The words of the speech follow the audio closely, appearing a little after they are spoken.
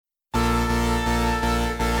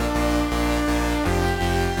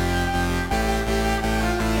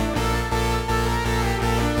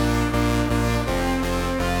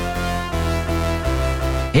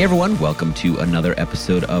Hey everyone, welcome to another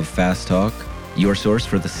episode of Fast Talk, your source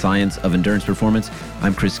for the science of endurance performance.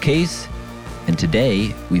 I'm Chris Case, and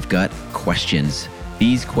today we've got questions.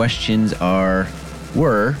 These questions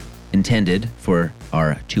were intended for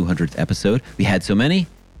our 200th episode. We had so many,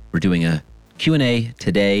 we're doing a Q&A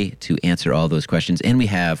today to answer all those questions, and we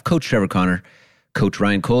have Coach Trevor Connor, Coach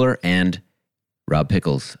Ryan Kohler, and Rob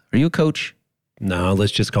Pickles. Are you a coach? No,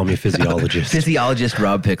 let's just call me physiologist. Physiologist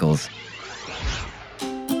Rob Pickles.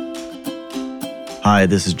 Hi,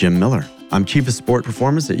 this is Jim Miller. I'm Chief of Sport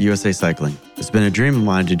Performance at USA Cycling. It's been a dream of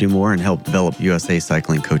mine to do more and help develop USA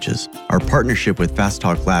Cycling coaches. Our partnership with Fast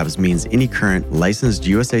Talk Labs means any current licensed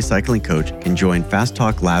USA Cycling coach can join Fast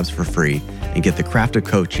Talk Labs for free and get the craft of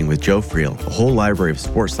coaching with Joe Friel, a whole library of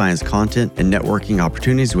sports science content and networking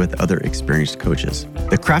opportunities with other experienced coaches.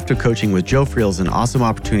 The craft of coaching with Joe Friel is an awesome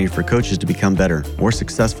opportunity for coaches to become better, more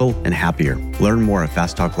successful, and happier. Learn more at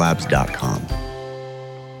fasttalklabs.com.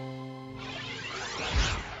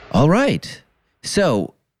 All right.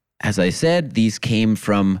 So, as I said, these came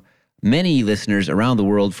from many listeners around the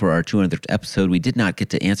world for our 200th episode. We did not get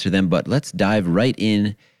to answer them, but let's dive right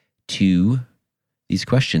in to these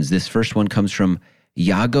questions. This first one comes from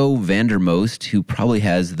Jago Vandermost, who probably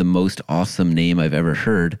has the most awesome name I've ever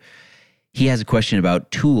heard. He has a question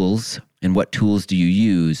about tools and what tools do you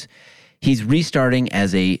use? He's restarting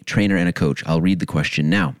as a trainer and a coach. I'll read the question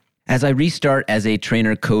now. As I restart as a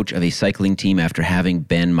trainer coach of a cycling team after having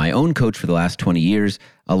been my own coach for the last 20 years,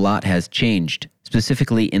 a lot has changed,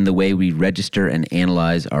 specifically in the way we register and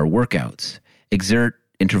analyze our workouts. Exert,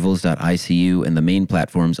 intervals.icu, and the main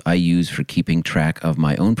platforms I use for keeping track of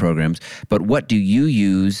my own programs. But what do you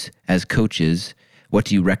use as coaches? What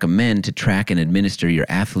do you recommend to track and administer your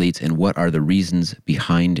athletes, and what are the reasons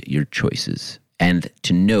behind your choices? And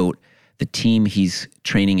to note, the team he's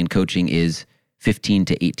training and coaching is 15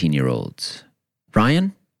 to 18-year-olds.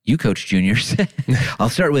 Ryan, you coach juniors. I'll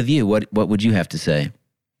start with you. What would you have to say?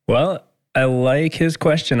 Well, I like his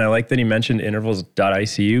question. I like that he mentioned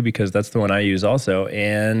intervals.icu because that's the one I use also,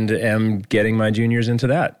 and am getting my juniors into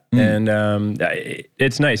that. And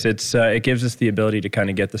it's nice. It gives us the ability to kind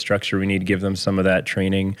of get the structure we need to give them some of that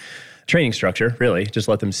training structure, really. Just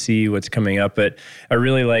let them see what's coming up. But I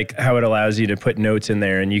really like how it allows you to put notes in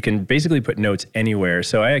there, and you can basically put notes anywhere.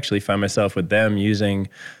 So I actually find myself with them using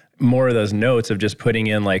more of those notes of just putting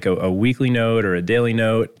in like a weekly note or a daily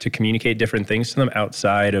note to communicate different things to them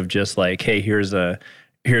outside of just like, hey, here's a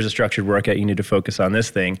structured workout. You need to focus on this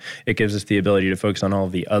thing. It gives us the ability to focus on all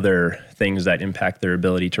of the other things that impact their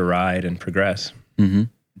ability to ride and progress. Mm-hmm.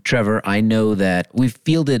 Trevor, I know that we've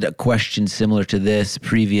fielded a question similar to this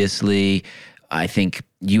previously. I think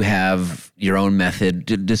you have your own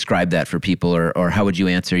method. Describe that for people, or how would you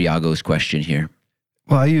answer Jago's question here?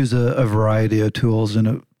 Well, I use a variety of tools, and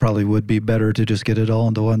it probably would be better to just get it all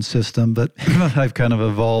into one system, but I've kind of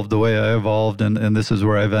evolved the way I evolved, and this is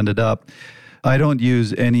where I've ended up. I don't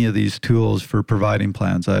use any of these tools for providing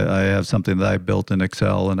plans. I have something that I built in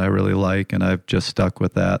Excel, and I really like, and I've just stuck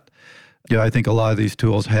with that. Yeah, I think a lot of these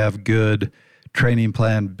tools have good training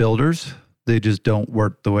plan builders. They just don't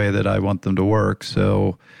work the way that I want them to work.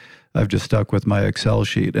 So I've just stuck with my Excel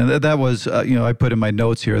sheet. And that was, I put in my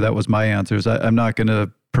notes here, that was my answers. I'm not going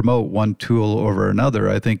to promote one tool over another.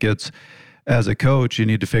 I think it's, as a coach, you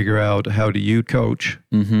need to figure out how do you coach,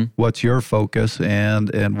 what's your focus,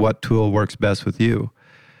 and what tool works best with you.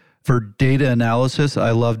 For data analysis,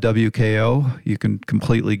 I love WKO. You can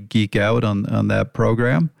completely geek out on that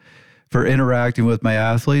program. For interacting with my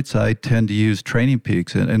athletes, I tend to use Training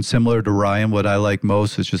Peaks. And similar to Ryan, what I like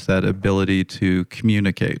most is just that ability to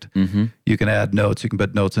communicate. You can add notes. You can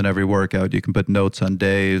put notes in every workout. You can put notes on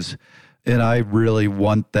days. And I really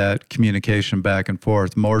want that communication back and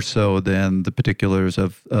forth, more so than the particulars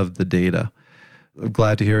of the data. I'm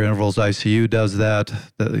glad to hear Intervals ICU does that.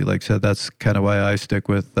 Like I said, that's kind of why I stick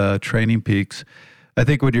with Training Peaks. I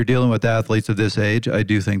think when you're dealing with athletes of this age, I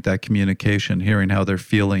do think that communication, hearing how they're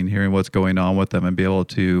feeling, hearing what's going on with them, and be able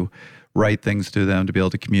to write things to them, to be able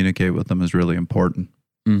to communicate with them is really important.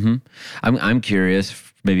 I'm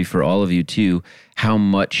curious, maybe for all of you too, how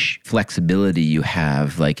much flexibility you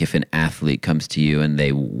have. Like if an athlete comes to you and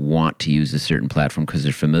they want to use a certain platform because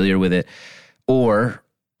they're familiar with it, or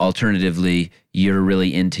alternatively, you're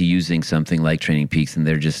really into using something like Training Peaks and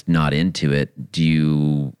they're just not into it. Do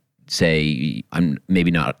you say, I'm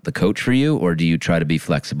maybe not the coach for you, or do you try to be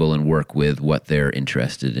flexible and work with what they're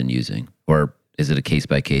interested in using? Or is it a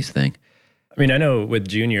case-by-case thing? I mean, I know with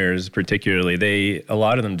juniors particularly, a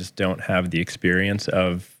lot of them just don't have the experience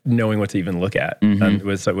of knowing what to even look at.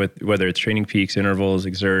 With whether it's Training Peaks, intervals,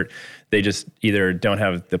 exert, they just either don't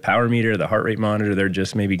have the power meter, the heart rate monitor, they're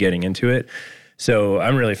just maybe getting into it. So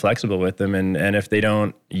I'm really flexible with them. And if they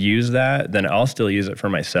don't use that, then I'll still use it for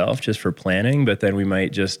myself just for planning. But then we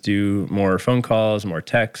might just do more phone calls, more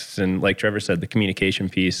texts. And like Trevor said, the communication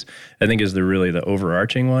piece, I think, is really the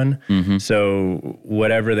overarching one. So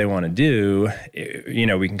whatever they want to do,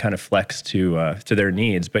 we can kind of flex to their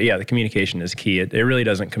needs. But yeah, the communication is key. It really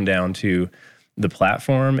doesn't come down to the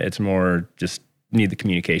platform. It's more just need the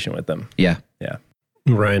communication with them. Yeah. Yeah.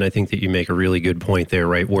 Ryan, I think that you make a really good point there,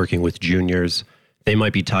 right? Working with juniors, they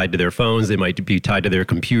might be tied to their phones, they might be tied to their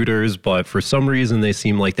computers, but for some reason they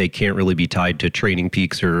seem like they can't really be tied to Training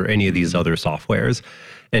Peaks or any of these other softwares.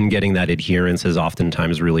 And getting that adherence is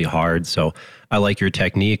oftentimes really hard. So I like your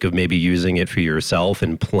technique of maybe using it for yourself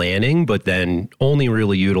and planning, but then only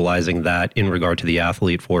really utilizing that in regard to the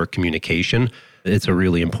athlete for communication. It's a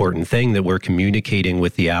really important thing that we're communicating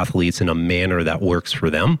with the athletes in a manner that works for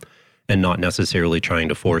them, and not necessarily trying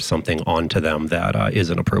to force something onto them that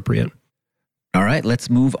isn't appropriate. All right, let's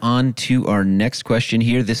move on to our next question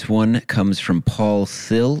here. This one comes from Paul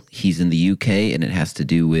Sill. He's in the UK, and it has to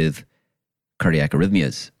do with cardiac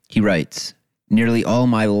arrhythmias. He writes, nearly all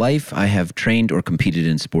my life, I have trained or competed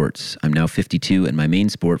in sports. I'm now 52, and my main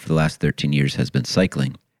sport for the last 13 years has been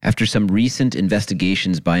cycling. After some recent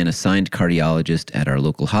investigations by an assigned cardiologist at our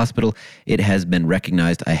local hospital, it has been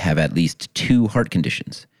recognized I have at least 2 heart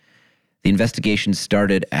conditions. The investigation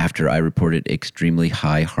started after I reported extremely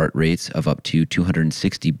high heart rates of up to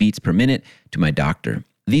 260 beats per minute to my doctor.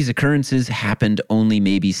 These occurrences happened only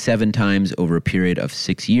maybe 7 times over a period of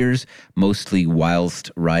 6 years, mostly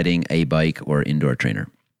whilst riding a bike or indoor trainer.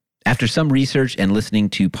 After some research and listening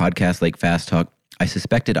to podcasts like Fast Talk, I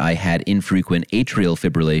suspected I had infrequent atrial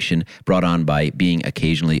fibrillation brought on by being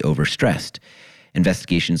occasionally overstressed.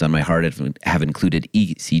 Investigations on my heart have included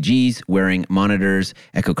ECGs, wearing monitors,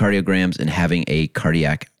 echocardiograms, and having a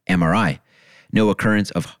cardiac MRI. No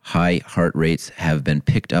occurrence of high heart rates have been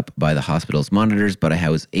picked up by the hospital's monitors, but I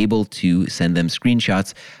was able to send them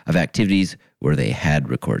screenshots of activities where they had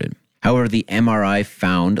recorded. However, the MRI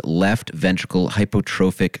found left ventricle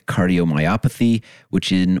hypertrophic cardiomyopathy,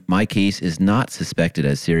 which in my case is not suspected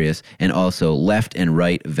as serious, and also left and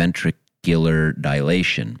right ventricular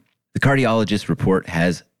dilation. The cardiologist's report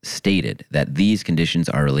has stated that these conditions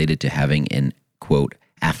are related to having an, quote,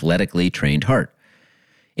 athletically trained heart.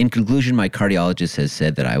 In conclusion, my cardiologist has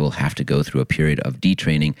said that I will have to go through a period of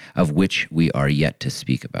detraining, of which we are yet to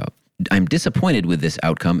speak about. I'm disappointed with this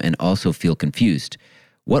outcome and also feel confused.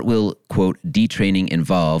 What will, quote, detraining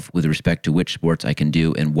involve with respect to which sports I can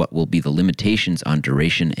do, and what will be the limitations on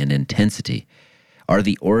duration and intensity? Are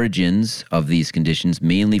the origins of these conditions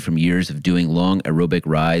mainly from years of doing long aerobic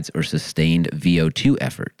rides or sustained VO2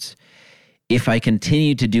 efforts? If I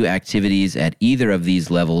continue to do activities at either of these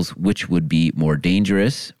levels, which would be more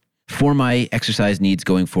dangerous? For my exercise needs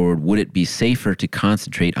going forward, would it be safer to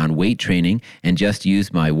concentrate on weight training and just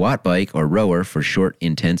use my watt bike or rower for short,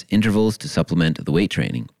 intense intervals to supplement the weight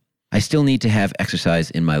training? I still need to have exercise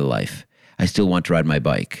in my life. I still want to ride my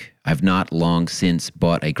bike. I've not long since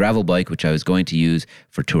bought a gravel bike, which I was going to use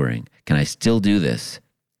for touring. Can I still do this?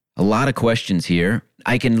 A lot of questions here.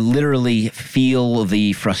 I can literally feel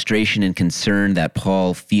the frustration and concern that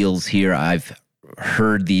Paul feels here. I've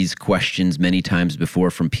heard these questions many times before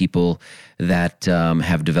from people that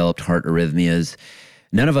have developed heart arrhythmias.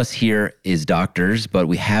 None of us here is doctors, but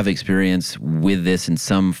we have experience with this in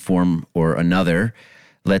some form or another.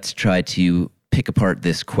 Let's try to pick apart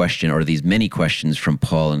this question or these many questions from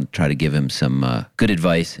Paul and try to give him some good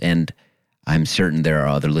advice. And I'm certain there are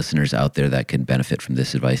other listeners out there that can benefit from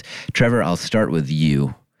this advice. Trevor, I'll start with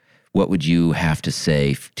you. What would you have to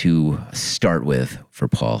say to start with for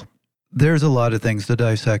Paul? There's a lot of things to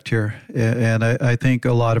dissect here. And I think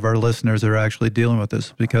a lot of our listeners are actually dealing with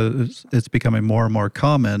this because it's becoming more and more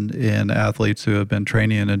common in athletes who have been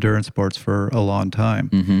training in endurance sports for a long time.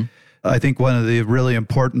 Mm-hmm. I think one of the really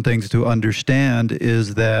important things to understand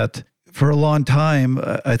is that for a long time,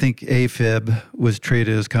 I think AFib was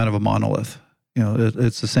treated as kind of a monolith. You know,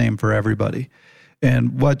 it's the same for everybody.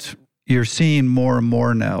 And what you're seeing more and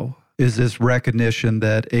more now is this recognition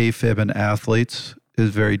that AFib in athletes is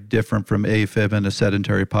very different from AFib in a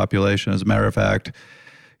sedentary population. As a matter of fact,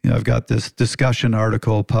 you know, I've got this discussion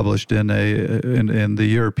article published in the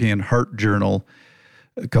European Heart Journal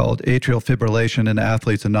called Atrial Fibrillation in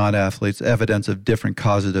Athletes and Non-Athletes, Evidence of Different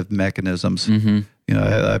Causative Mechanisms. Mm-hmm. You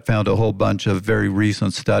know, I found a whole bunch of very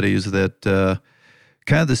recent studies that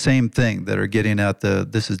kind of the same thing that are getting at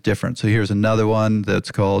this is different. So here's another one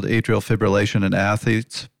that's called Atrial Fibrillation in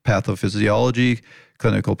Athletes, Pathophysiology,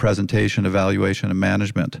 Clinical Presentation, Evaluation, and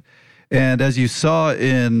Management. And as you saw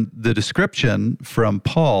in the description from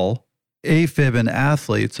Paul, AFib in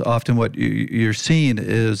athletes, often what you're seeing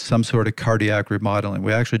is some sort of cardiac remodeling.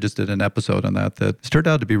 We actually just did an episode on that turned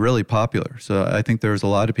out to be really popular. So I think there's a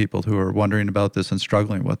lot of people who are wondering about this and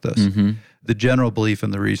struggling with this. Mm-hmm. The general belief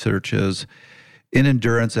in the research is in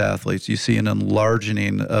endurance athletes, you see an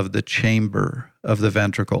enlarging of the chamber of the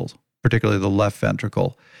ventricles, particularly the left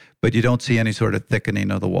ventricle, but you don't see any sort of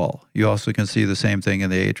thickening of the wall. You also can see the same thing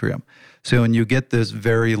in the atrium. So when you get this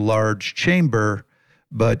very large chamber,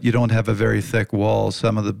 but you don't have a very thick wall,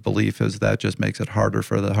 some of the belief is that just makes it harder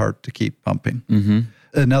for the heart to keep pumping. Mm-hmm.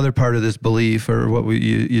 Another part of this belief, or what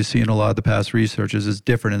you see in a lot of the past research, is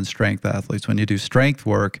different in strength athletes. When you do strength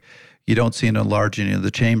work, you don't see an enlarging of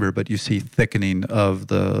the chamber, but you see thickening of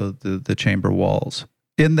the chamber walls.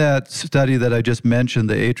 In that study that I just mentioned,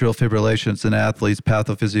 the atrial fibrillations in athletes,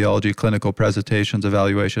 pathophysiology, clinical presentations,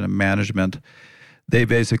 evaluation, and management, they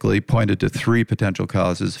basically pointed to 3 potential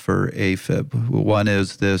causes for AFib. One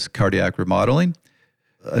is this cardiac remodeling.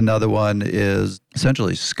 Another one is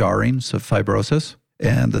essentially scarring, so fibrosis.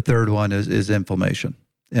 And the third one is inflammation.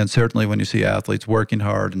 And certainly when you see athletes working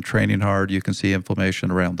hard and training hard, you can see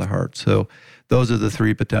inflammation around the heart. So those are the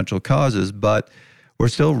 3 potential causes, but we're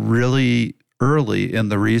still really early in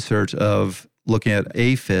the research of looking at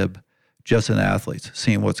AFib just in athletes,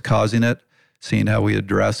 seeing what's causing it, seeing how we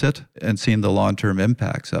address it, and seeing the long-term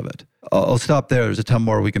impacts of it. I'll stop there. There's a ton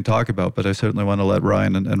more we can talk about, but I certainly want to let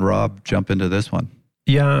Ryan and Rob jump into this one.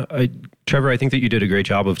 Yeah, Trevor, I think that you did a great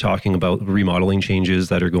job of talking about remodeling changes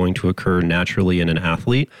that are going to occur naturally in an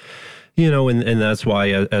athlete. And that's why,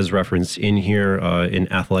 as referenced in here,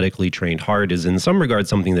 an athletically trained heart is in some regards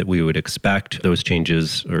something that we would expect. Those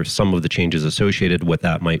changes, or some of the changes associated with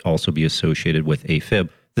that, might also be associated with AFib.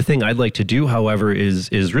 The thing I'd like to do, however,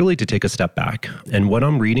 is really to take a step back. And what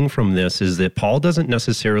I'm reading from this is that Paul doesn't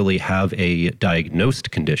necessarily have a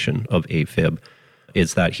diagnosed condition of AFib.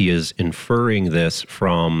 It's that he is inferring this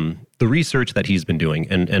from the research that he's been doing.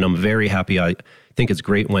 And I'm very happy. I think it's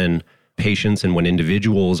great when patients and when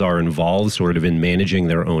individuals are involved sort of in managing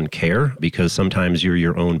their own care, because sometimes you're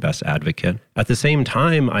your own best advocate. At the same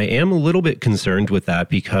time, I am a little bit concerned with that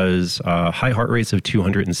because high heart rates of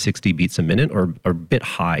 260 beats a minute are a bit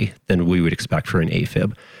high than we would expect for an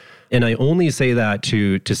AFib. And I only say that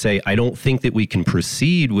to say I don't think that we can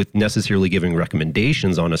proceed with necessarily giving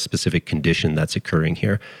recommendations on a specific condition that's occurring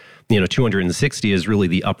here. 260 is really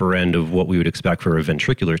the upper end of what we would expect for a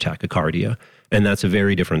ventricular tachycardia. And that's a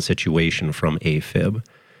very different situation from AFib.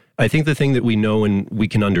 I think the thing that we know and we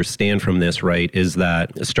can understand from this, right, is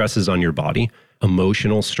that stresses on your body,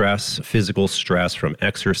 emotional stress, physical stress from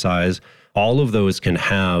exercise, all of those can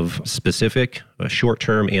have specific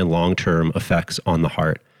short-term and long-term effects on the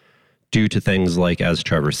heart due to things like, as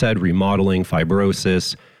Trevor said, remodeling,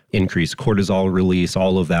 fibrosis, increased cortisol release.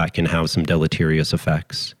 All of that can have some deleterious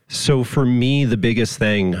effects. So for me, the biggest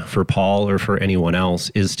thing for Paul or for anyone else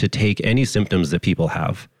is to take any symptoms that people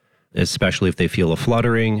have, especially if they feel a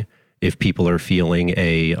fluttering, if people are feeling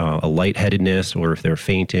a lightheadedness, or if they're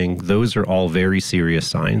fainting. Those are all very serious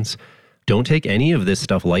signs. Don't take any of this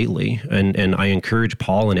stuff lightly. And I encourage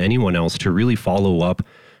Paul and anyone else to really follow up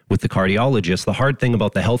with the cardiologist. The hard thing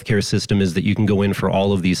about the healthcare system is that you can go in for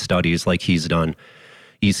all of these studies like he's done.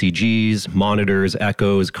 ECGs, monitors,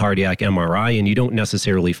 echoes, cardiac MRI, and you don't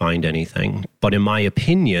necessarily find anything. But in my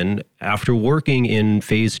opinion, after working in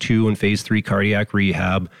phase 2 and phase 3 cardiac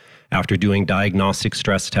rehab, after doing diagnostic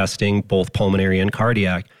stress testing, both pulmonary and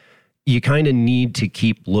cardiac, you kind of need to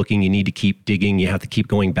keep looking, you need to keep digging, you have to keep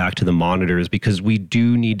going back to the monitors, because we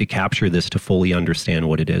do need to capture this to fully understand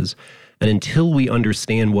what it is. And until we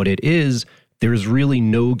understand what it is, there's really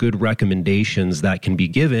no good recommendations that can be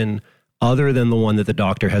given other than the one that the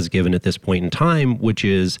doctor has given at this point in time, which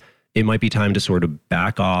is it might be time to sort of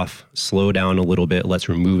back off, slow down a little bit. Let's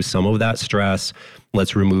remove some of that stress.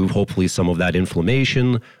 Let's remove hopefully some of that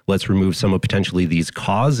inflammation. Let's remove some of potentially these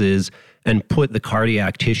causes and put the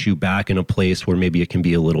cardiac tissue back in a place where maybe it can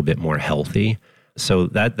be a little bit more healthy. So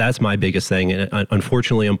that's my biggest thing. And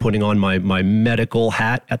unfortunately, I'm putting on my medical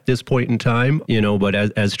hat at this point in time, but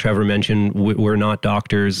as Trevor mentioned, we're not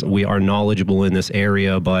doctors. We are knowledgeable in this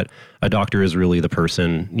area, but a doctor is really the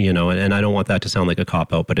person, and I don't want that to sound like a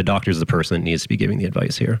cop-out, but a doctor is the person that needs to be giving the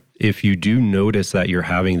advice here. If you do notice that you're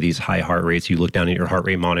having these high heart rates, you look down at your heart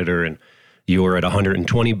rate monitor and you were at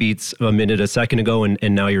 120 beats a minute a second ago, and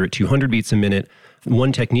now you're at 200 beats a minute.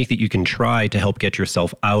 One technique that you can try to help get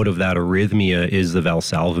yourself out of that arrhythmia is the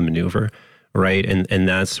Valsalva maneuver, right? And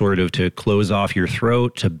that's sort of to close off your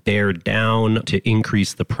throat, to bear down, to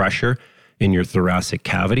increase the pressure in your thoracic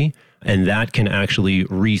cavity. And that can actually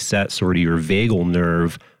reset sort of your vagal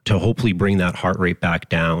nerve to hopefully bring that heart rate back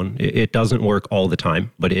down. It doesn't work all the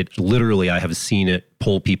time, but it literally, I have seen it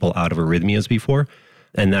pull people out of arrhythmias before.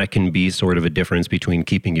 And that can be sort of a difference between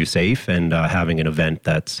keeping you safe and having an event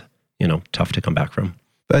that's, tough to come back from.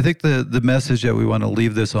 I think the message that we want to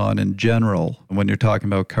leave this on in general, when you're talking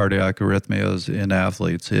about cardiac arrhythmias in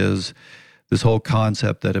athletes, is this whole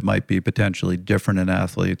concept that it might be potentially different in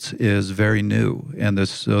athletes is very new. And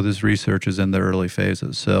this research is in the early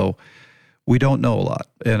phases. So we don't know a lot.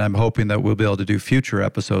 And I'm hoping that we'll be able to do future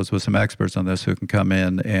episodes with some experts on this who can come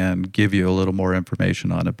in and give you a little more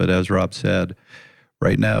information on it. But as Rob said,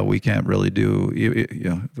 right now, we can't really do,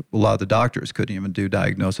 a lot of the doctors couldn't even do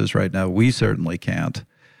diagnosis right now. We certainly can't.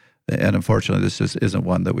 And unfortunately, this just isn't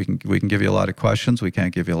one that we can give you a lot of questions. We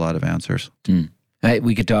can't give you a lot of answers.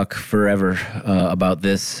 We could talk forever about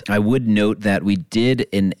this. I would note that we did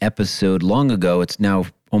an episode long ago. It's now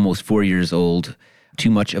almost 4 years old.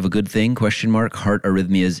 Too much of a good thing? ? Heart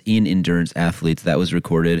arrhythmias in endurance athletes. That was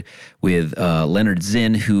recorded with Leonard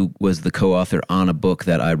Zinn, who was the co-author on a book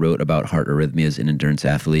that I wrote about heart arrhythmias in endurance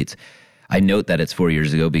athletes. I note that it's 4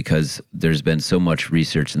 years ago because there's been so much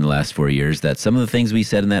research in the last 4 years that some of the things we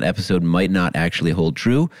said in that episode might not actually hold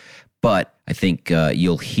true. But I think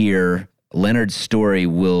you'll hear Leonard's story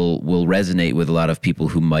will resonate with a lot of people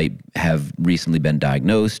who might have recently been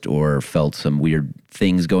diagnosed or felt some weird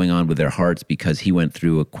things going on with their hearts, because he went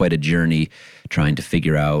through quite a journey trying to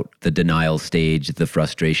figure out the denial stage, the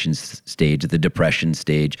frustration stage, the depression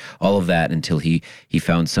stage, all of that until he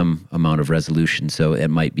found some amount of resolution. So it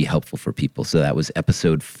might be helpful for people. So that was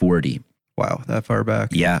episode 40. Wow, that far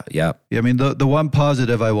back. Yeah. I mean, the one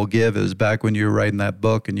positive I will give is back when you were writing that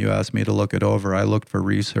book and you asked me to look it over, I looked for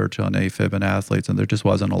research on AFib in athletes, and there just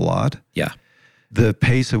wasn't a lot. Yeah. The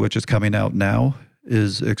pace at which it's coming out now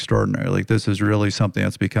is extraordinary. Like, this is really something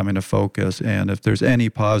that's becoming a focus. And if there's any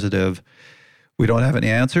positive, we don't have any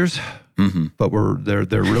answers, but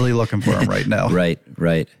they're really looking for them right now.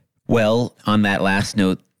 Right. Well, on that last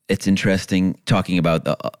note, it's interesting talking about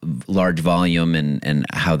the large volume and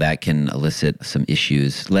how that can elicit some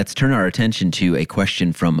issues. Let's turn our attention to a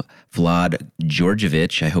question from Vlad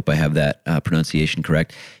Georgievich. I hope I have that pronunciation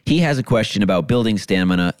correct. He has a question about building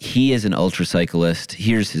stamina. He is an ultracyclist.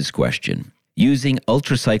 Here's his question. Using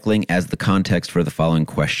ultracycling as the context for the following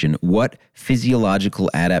question, what physiological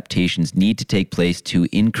adaptations need to take place to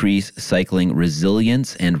increase cycling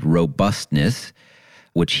resilience and robustness,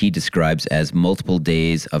 which he describes as multiple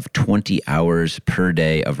days of 20 hours per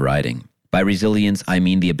day of riding? By resilience, I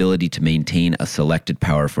mean the ability to maintain a selected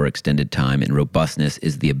power for extended time, and robustness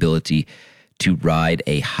is the ability to ride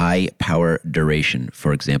a high power duration,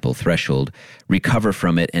 for example, threshold, recover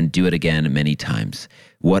from it, and do it again many times.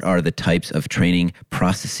 What are the types of training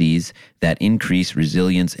processes that increase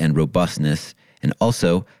resilience and robustness? And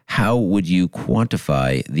also, how would you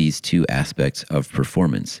quantify these two aspects of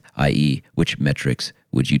performance, i.e., which metrics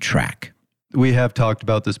would you track? We have talked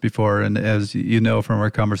about this before, and as you know from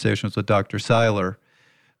our conversations with Dr. Seiler,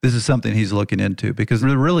 this is something he's looking into, because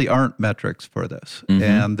there really aren't metrics for this.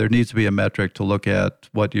 And there needs to be a metric to look at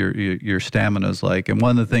what your stamina is like. And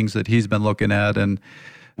one of the things that he's been looking at, and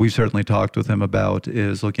we've certainly talked with him about,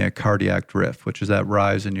 is looking at cardiac drift, which is that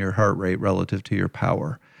rise in your heart rate relative to your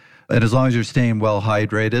power. And as long as you're staying well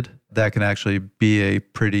hydrated, that can actually be a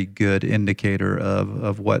pretty good indicator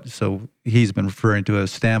of what, so he's been referring to as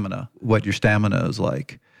stamina, what your stamina is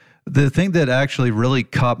like. The thing that actually really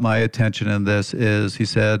caught my attention in this is, he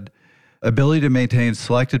said, ability to maintain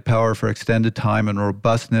selected power for extended time and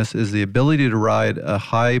robustness is the ability to ride a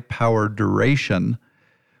high power duration,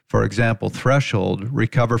 for example, threshold,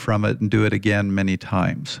 recover from it, and do it again many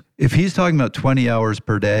times. If he's talking about 20 hours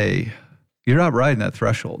per day, you're not riding that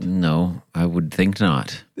threshold. No, I would think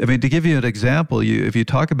not. I mean, to give you an example, if you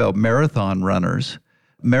talk about marathon runners,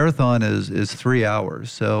 marathon is 3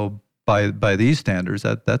 hours. So by these standards,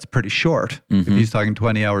 that's pretty short. If he's talking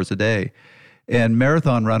 20 hours a day. And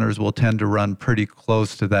marathon runners will tend to run pretty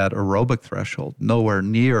close to that aerobic threshold, nowhere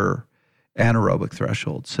near anaerobic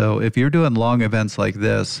threshold. So if you're doing long events like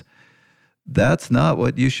this, that's not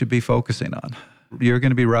what you should be focusing on. You're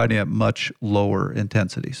going to be riding at much lower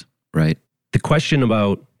intensities. Right. The question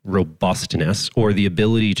about robustness, or the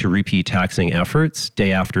ability to repeat taxing efforts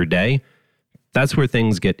day after day, that's where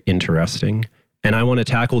things get interesting. And I want to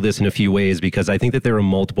tackle this in a few ways, because I think that there are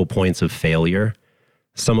multiple points of failure.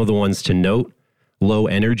 Some of the ones to note: low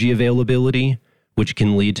energy availability, which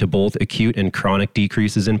can lead to both acute and chronic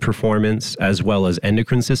decreases in performance, as well as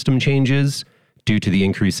endocrine system changes due to the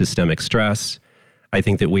increased systemic stress. I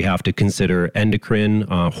think that we have to consider endocrine,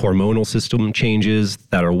 hormonal system changes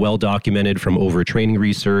that are well documented from overtraining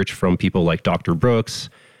research from people like Dr. Brooks,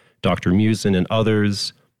 Dr. Musin, and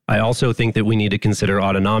others. I also think that we need to consider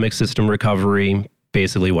autonomic system recovery,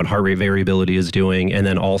 basically what heart rate variability is doing, and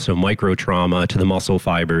then also microtrauma to the muscle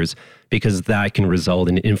fibers, because that can result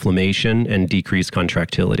in inflammation and decreased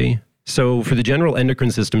contractility. So for the general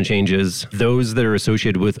endocrine system changes, those that are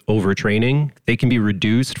associated with overtraining, they can be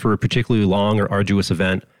reduced for a particularly long or arduous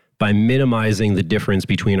event by minimizing the difference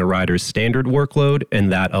between a rider's standard workload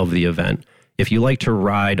and that of the event. If you like to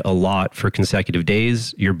ride a lot for consecutive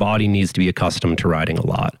days, your body needs to be accustomed to riding a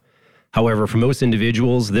lot. However, for most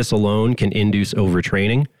individuals, this alone can induce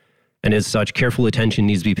overtraining. And as such, careful attention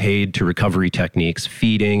needs to be paid to recovery techniques,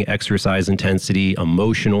 feeding, exercise intensity,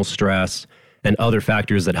 emotional stress, and other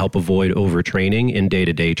factors that help avoid overtraining in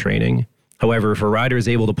day-to-day training. However, if a rider is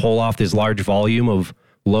able to pull off this large volume of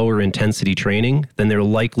lower intensity training, then they're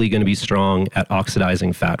likely going to be strong at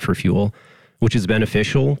oxidizing fat for fuel, which is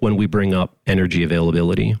beneficial when we bring up energy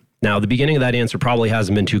availability. Now, the beginning of that answer probably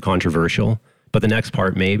hasn't been too controversial, but the next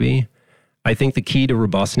part may be. I think the key to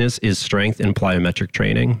robustness is strength and plyometric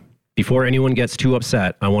training. Before anyone gets too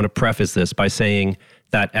upset, I want to preface this by saying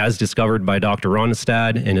that as discovered by Dr.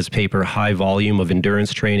 Ronestad in his paper, High Volume of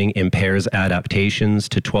Endurance Training Impairs Adaptations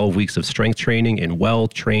to 12 Weeks of Strength Training in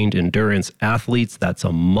Well-Trained Endurance Athletes, that's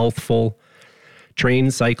a mouthful.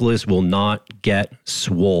 Trained cyclists will not get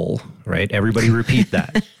swole, right? Everybody repeat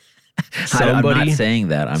that. I'm not saying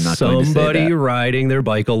that. I'm not going to say that. Somebody riding their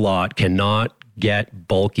bike a lot cannot get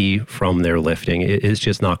bulky from their lifting. It's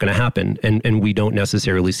just not going to happen. And we don't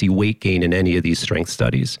necessarily see weight gain in any of these strength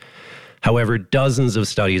studies. However, dozens of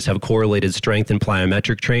studies have correlated strength and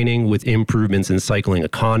plyometric training with improvements in cycling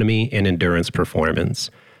economy and endurance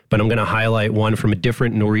performance. But I'm going to highlight one from a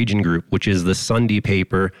different Norwegian group, which is the Sunday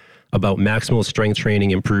paper about maximal strength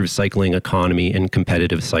training improves cycling economy in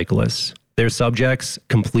competitive cyclists. Their subjects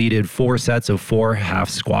completed 4 sets of 4 half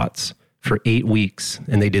squats for 8 weeks,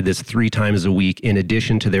 and they did this 3 times a week in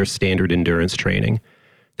addition to their standard endurance training.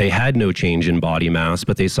 They had no change in body mass,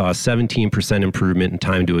 but they saw a 17% improvement in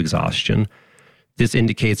time to exhaustion. This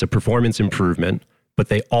indicates a performance improvement, but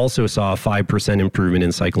they also saw a 5% improvement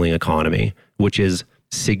in cycling economy, which is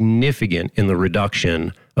significant in the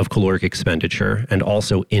reduction of caloric expenditure and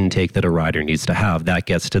also intake that a rider needs to have. That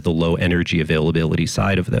gets to the low energy availability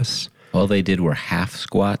side of this. All they did were half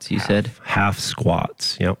squats, you said? Half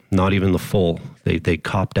squats, yep. Not even the full. They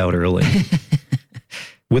copped out early.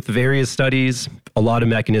 With the various studies, a lot of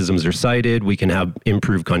mechanisms are cited. We can have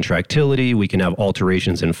improved contractility. We can have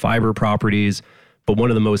alterations in fiber properties. But one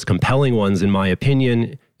of the most compelling ones, in my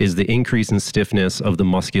opinion, is the increase in stiffness of the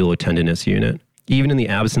musculotendinous unit. Even in the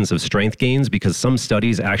absence of strength gains, because some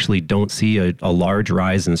studies actually don't see a large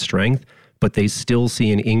rise in strength, but they still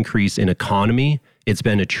see an increase in economy. It's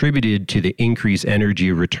been attributed to the increased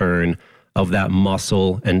energy return of that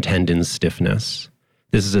muscle and tendon stiffness.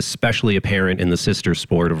 This is especially apparent in the sister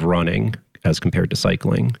sport of running as compared to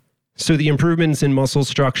cycling. So the improvements in muscle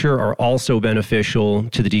structure are also beneficial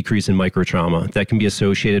to the decrease in microtrauma that can be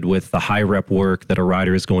associated with the high rep work that a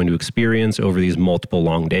rider is going to experience over these multiple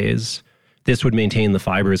long days. This would maintain the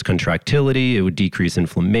fiber's contractility. It would decrease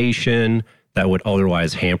inflammation that would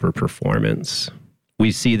otherwise hamper performance.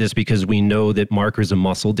 We see this because we know that markers of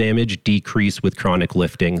muscle damage decrease with chronic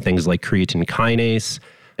lifting, things like creatine kinase.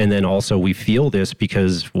 And then also we feel this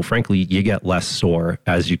because, well, frankly, you get less sore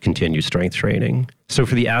as you continue strength training. So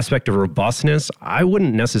for the aspect of robustness, I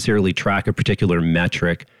wouldn't necessarily track a particular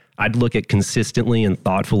metric. I'd look at consistently and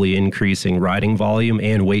thoughtfully increasing riding volume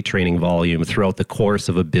and weight training volume throughout the course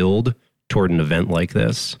of a build toward an event like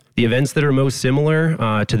this. The events that are most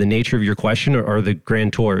similar to the nature of your question are the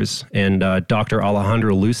Grand Tours. And Dr.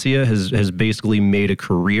 Alejandro Lucia has basically made a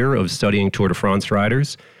career of studying Tour de France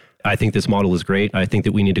riders. I think this model is great. I think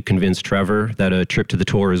that we need to convince Trevor that a trip to the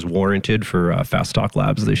Tour is warranted for Fast Talk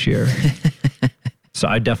Labs this year. So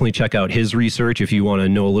I'd definitely check out his research if you want to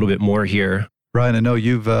know a little bit more here. Ryan, I know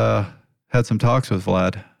you've had some talks with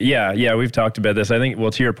Vlad. Yeah, we've talked about this. I think,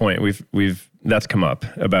 well, to your point, we've that's come up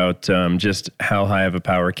about just how high of a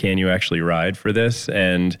power can you actually ride for this,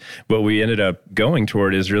 and what we ended up going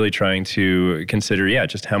toward is really trying to consider,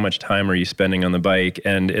 just how much time are you spending on the bike,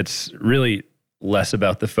 and it's really less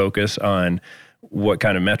about the focus on what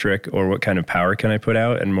kind of metric or what kind of power can I put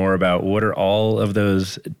out, and more about what are all of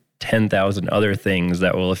those 10,000 other things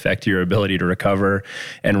that will affect your ability to recover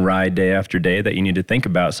and ride day after day that you need to think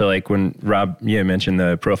about. So like when Rob, mentioned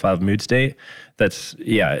the profile of mood state, that's,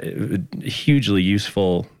 hugely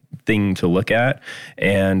useful thing to look at.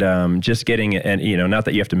 And just getting, and not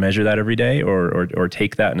that you have to measure that every day or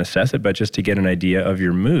take that and assess it, but just to get an idea of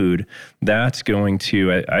your mood, that's going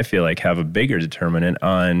to, I feel like, have a bigger determinant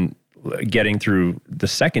on getting through the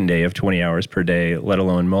second day of 20 hours per day, let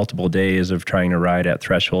alone multiple days of trying to ride at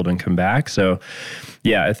threshold and come back. So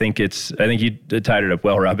yeah, I think you tied it up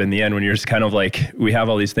well, Rob, in the end, when you're just kind of like, we have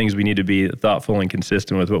all these things, we need to be thoughtful and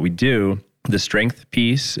consistent with what we do. The strength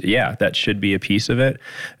piece, yeah, that should be a piece of it.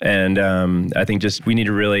 And I think just we need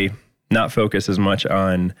to really not focus as much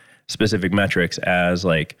on specific metrics as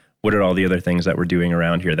like, what are all the other things that we're doing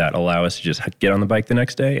around here that allow us to just get on the bike the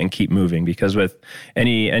next day and keep moving? Because with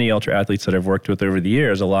any ultra athletes that I've worked with over the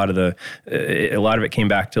years, a lot of it came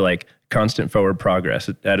back to like constant forward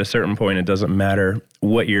progress. At a certain point, it doesn't matter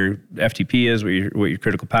what your FTP is, what your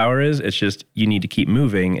critical power is. It's just you need to keep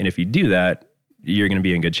moving, and if you do that, you're going to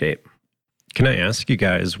be in good shape. Can I ask you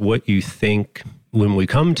guys what you think when we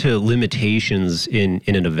come to limitations in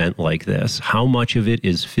an event like this? How much of it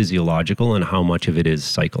is physiological and how much of it is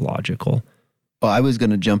psychological? Well, I was going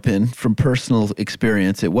to jump in from personal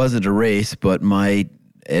experience. It wasn't a race, but my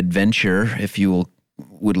adventure, if you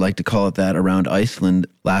would like to call it that, around Iceland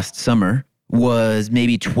last summer was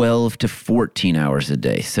maybe 12 to 14 hours a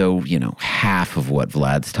day. So, half of what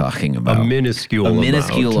Vlad's talking about. A minuscule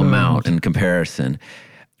amount in comparison.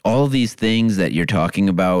 All of these things that you're talking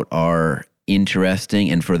about are interesting,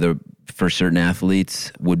 and for certain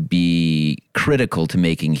athletes would be critical to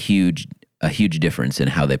making a huge difference in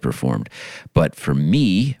how they performed. But for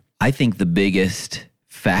me, I think the biggest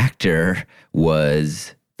factor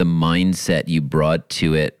was the mindset you brought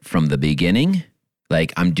to it from the beginning.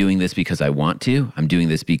 Like, I'm doing this because I want to. I'm doing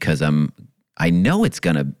this because I know it's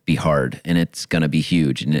going to be hard and it's going to be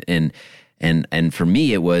huge. And for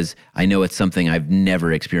me, it was, I know it's something I've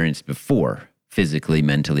never experienced before, physically,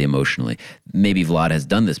 mentally, emotionally. Maybe Vlad has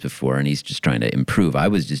done this before and he's just trying to improve. I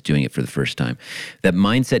was just doing it for the first time. That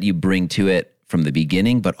mindset you bring to it from the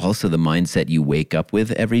beginning, but also the mindset you wake up with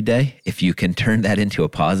every day, if you can turn that into a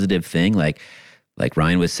positive thing, like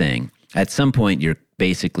Ryan was saying, at some point you're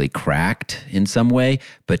basically cracked in some way,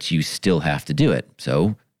 but you still have to do it.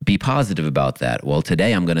 So be positive about that. Well,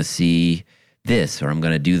 today I'm going to see this, or I'm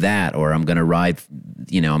going to do that, or I'm going to ride,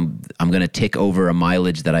 I'm going to tick over a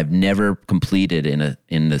mileage that I've never completed in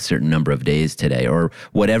a certain number of days today, or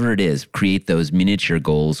whatever it is. Create those miniature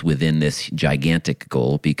goals within this gigantic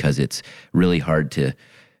goal, because it's really hard to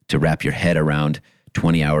wrap your head around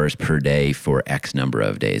 20 hours per day for X number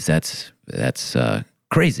of days. That's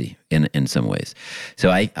crazy in some ways.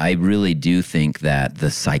 So I really do think that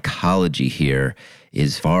the psychology here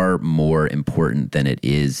is far more important than it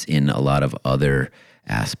is in a lot of other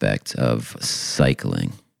aspects of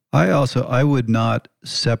cycling. I would not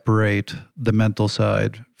separate the mental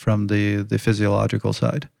side from the physiological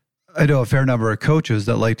side. I know a fair number of coaches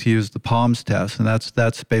that like to use the POMS test, and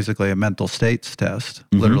that's basically a mental states test,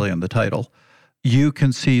 literally in the title. You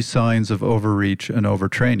can see signs of overreach and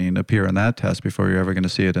overtraining appear in that test before you're ever going to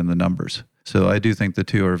see it in the numbers. So I do think the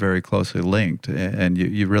two are very closely linked, and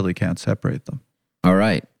you really can't separate them. All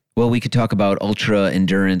right. Well, we could talk about ultra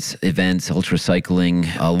endurance events, ultra cycling,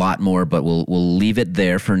 a lot more, but we'll leave it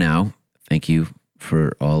there for now. Thank you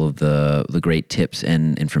for all of the great tips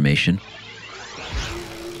and information.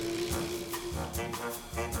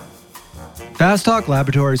 Fast Talk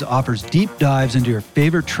Laboratories offers deep dives into your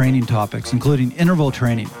favorite training topics, including interval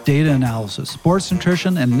training, data analysis, sports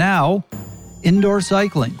nutrition, and now, indoor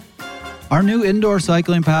cycling. Our new indoor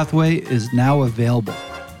cycling pathway is now available,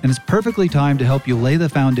 and it's perfectly timed to help you lay the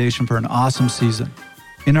foundation for an awesome season.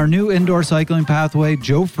 In our new indoor cycling pathway,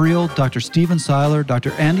 Joe Friel, Dr. Steven Seiler,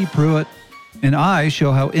 Dr. Andy Pruitt, and I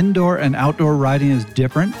show how indoor and outdoor riding is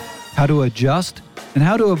different, how to adjust, and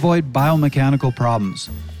how to avoid biomechanical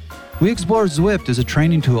problems. We explore Zwift as a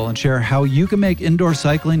training tool and share how you can make indoor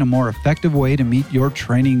cycling a more effective way to meet your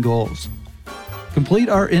training goals. Complete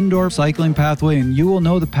our indoor cycling pathway and you will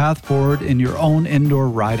know the path forward in your own indoor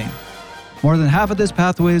riding. More than half of this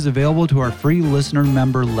pathway is available to our free listener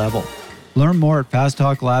member level. Learn more at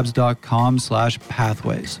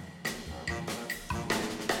fasttalklabs.com/pathways.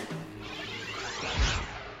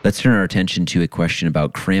 Let's turn our attention to a question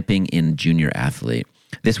about cramping in junior athlete.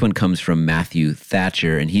 This one comes from Matthew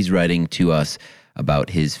Thatcher, and he's writing to us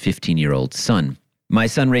about his 15-year-old son. My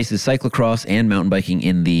son races cyclocross and mountain biking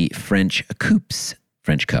in the French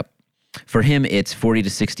Cup. For him, it's 40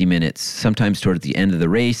 to 60 minutes. Sometimes toward the end of the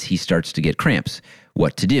race, he starts to get cramps.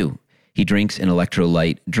 What to do? He drinks an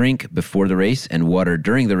electrolyte drink before the race and water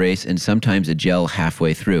during the race, and sometimes a gel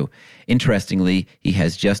halfway through. Interestingly, he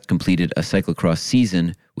has just completed a cyclocross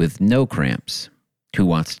season with no cramps. Who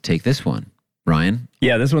wants to take this one? Ryan?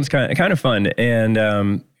 Yeah, this one's kind of fun. And,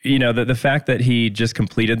 the fact that he just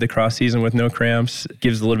completed the cross season with no cramps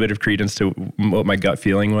gives a little bit of credence to what my gut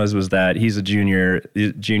feeling was that he's a junior.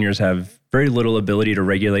 Juniors have very little ability to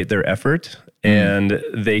regulate their effort, and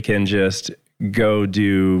they can just go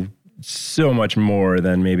do so much more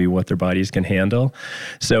than maybe what their bodies can handle.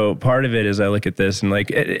 So part of it is I look at this and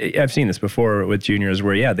I've seen this before with juniors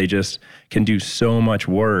where, they just can do so much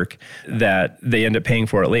work that they end up paying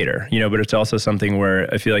for it later, but it's also something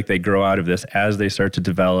where I feel like they grow out of this as they start to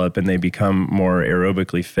develop and they become more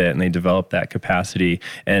aerobically fit and they develop that capacity.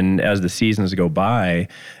 And as the seasons go by,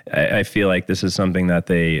 I feel like this is something that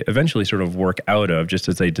they eventually sort of work out of just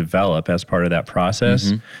as they develop as part of that process.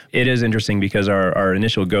 Mm-hmm. It is interesting because our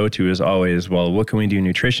initial go-to is always, well, what can we do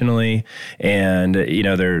nutritionally? And,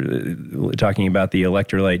 they're talking about the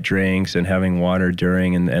electrolyte drinks and having water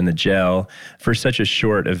during and the gel. For such a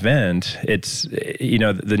short event, it's,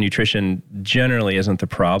 the nutrition generally isn't the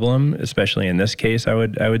problem, especially in this case, I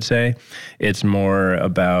would say. It's more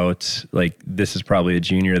about this is probably a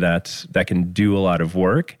junior that can do a lot of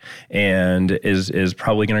work and is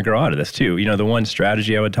probably going to grow out of this too. The one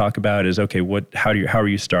strategy I would talk about is, okay, how are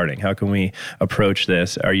you starting? How can we approach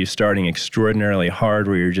this? Are you starting extraordinarily hard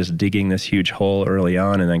where you're just digging this huge hole early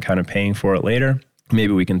on and then kind of paying for it later?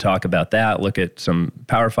 Maybe we can talk about that, look at some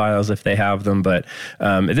power files if they have them. But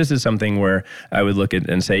this is something where I would look at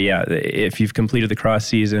and say, if you've completed the cross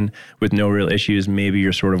season with no real issues, maybe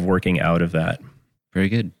you're sort of working out of that. Very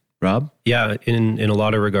good. Rob? Yeah, in a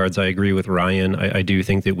lot of regards, I agree with Ryan. I do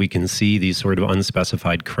think that we can see these sort of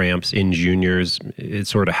unspecified cramps in juniors. It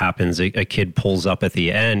sort of happens. A kid pulls up at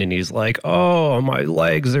the end and he's like, oh, my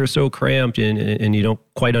legs, they're so cramped. And you don't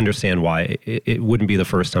quite understand why. It wouldn't be the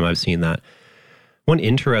first time I've seen that. One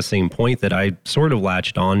interesting point that I sort of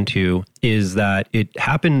latched on to is that it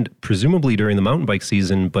happened presumably during the mountain bike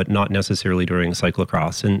season, but not necessarily during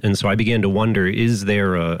cyclocross. And so I began to wonder, is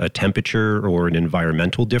there a temperature or an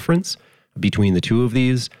environmental difference between the two of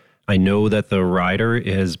these? I know that the rider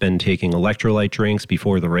has been taking electrolyte drinks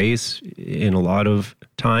before the race. In a lot of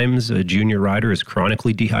times, a junior rider is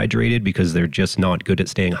chronically dehydrated because they're just not good at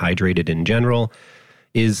staying hydrated in general.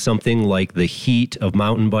 Is something like the heat of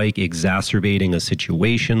mountain bike exacerbating a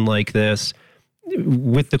situation like this?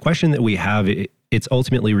 With the question that we have, it's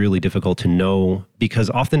ultimately really difficult to know because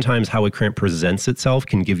oftentimes how a cramp presents itself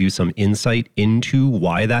can give you some insight into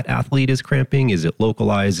why that athlete is cramping. Is it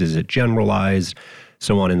localized? Is it generalized?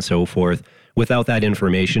 So on and so forth. Without that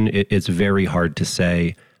information, it's very hard to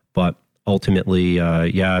say. But ultimately,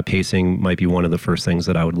 pacing might be one of the first things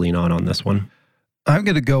that I would lean on this one. I'm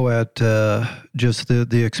going to go at just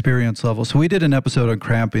the experience level. So we did an episode on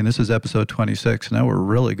cramping. This is episode 26. Now we're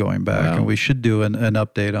really going back, and we should do an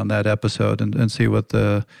update on that episode and see what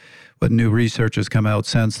new research has come out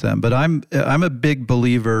since then. But I'm a big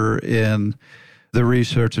believer in the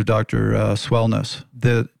research of Dr. Swellness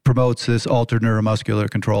that promotes this altered neuromuscular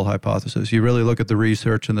control hypothesis. You really look at the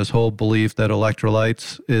research and this whole belief that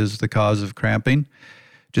electrolytes is the cause of cramping.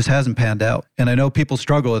 Just hasn't panned out. And I know people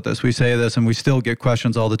struggle with this. We say this and we still get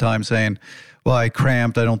questions all the time saying, well, I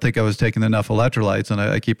cramped. I don't think I was taking enough electrolytes. And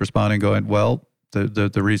I keep responding going, well, the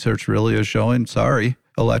research really is showing, sorry,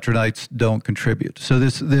 electrolytes don't contribute. So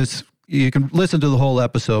this you can listen to the whole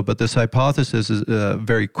episode, but this hypothesis is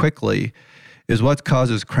very quickly is what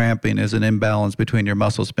causes cramping is an imbalance between your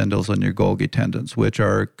muscle spindles and your Golgi tendons, which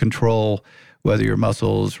are control whether your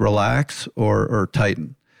muscles relax or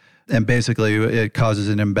tighten. And basically, it causes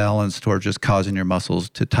an imbalance toward just causing your muscles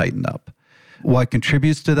to tighten up. What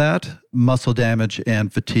contributes to that? Muscle damage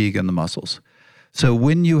and fatigue in the muscles. So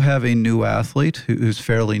when you have a new athlete who's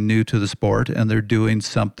fairly new to the sport and they're doing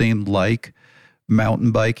something like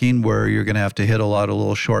mountain biking where you're going to have to hit a lot of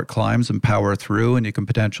little short climbs and power through and you can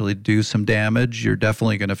potentially do some damage, you're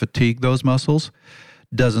definitely going to fatigue those muscles.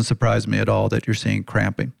 Doesn't surprise me at all that you're seeing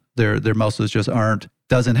cramping. Their muscles just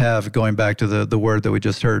doesn't have, going back to the word that we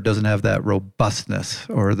just heard, doesn't have that robustness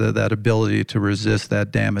or that ability to resist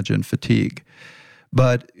that damage and fatigue.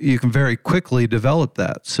 But you can very quickly develop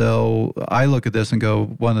that. So I look at this and go,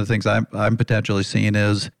 one of the things I'm potentially seeing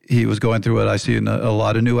is he was going through what I see in a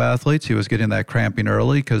lot of new athletes. He was getting that cramping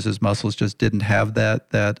early because his muscles just didn't have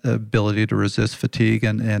that ability to resist fatigue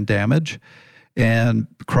and damage. And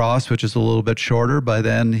cross, which is a little bit shorter, by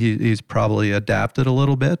then he's probably adapted a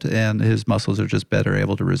little bit and his muscles are just better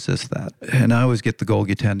able to resist that. And I always get the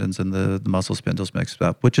Golgi tendons and the muscle spindles mixed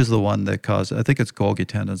up, which is the one that I think it's Golgi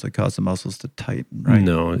tendons that cause the muscles to tighten, right?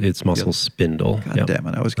 No, it's muscle spindle. God damn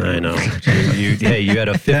it, I was getting I know. You had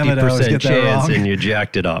a 50% chance and you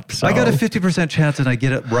jacked it up. So. I got a 50% chance and I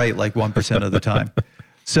get it right like 1% of the time.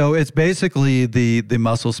 So it's basically the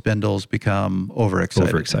muscle spindles become overexcited.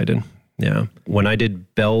 Overexcited. Yeah. When I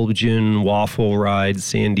did Belgian waffle rides,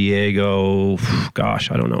 San Diego, gosh,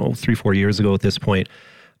 I don't know, 3-4 years ago at this point,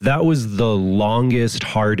 that was the longest,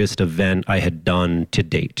 hardest event I had done to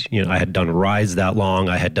date. You know, I had done rides that long,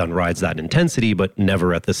 I had done rides that intensity, but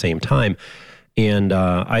never at the same time. And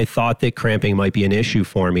I thought that cramping might be an issue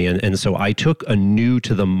for me. And so I took a new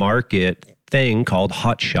to the market thing called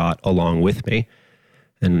Hot Shot along with me.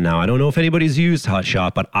 And now I don't know if anybody's used Hot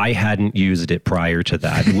Shot, but I hadn't used it prior to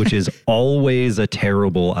that, which is always a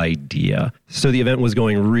terrible idea. So the event was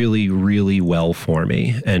going really, really well for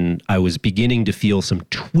me. And I was beginning to feel some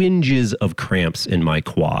twinges of cramps in my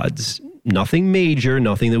quads. Nothing major,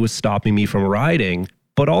 nothing that was stopping me from riding,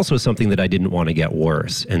 but also something that I didn't want to get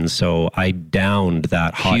worse. And so I downed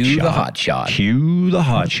that Hot Shot. Cue the Hot Shot. Cue the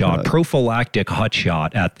Hot Shot, prophylactic Hot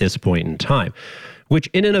Shot at this point in time. Which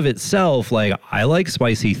in and of itself, like, I like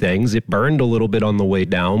spicy things. It burned a little bit on the way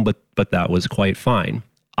down, but that was quite fine.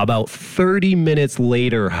 About 30 minutes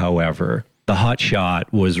later, however, the Hot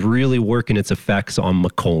Shot was really working its effects on my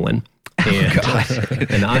colon.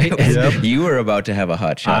 And you were about to have a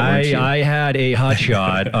hot shot, weren't you? I had a hot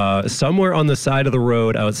shot somewhere on the side of the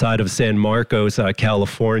road outside of San Marcos,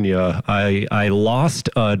 California. I lost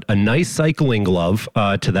a nice cycling glove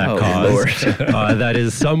to that cause. That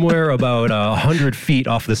is somewhere about 100 feet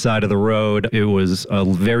off the side of the road. It was a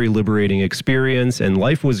very liberating experience, and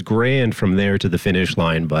life was grand from there to the finish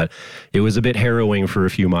line, but it was a bit harrowing for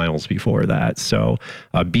a few miles before that. So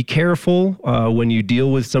be careful when you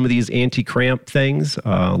deal with some of these anti-cramp things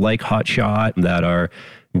like Hot Shot that are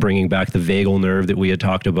bringing back the vagal nerve that we had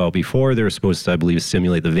talked about before. They're supposed to, I believe,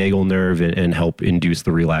 stimulate the vagal nerve and help induce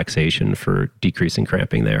the relaxation for decreasing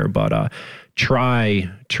cramping there. But try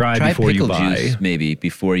before you buy. Juice, maybe,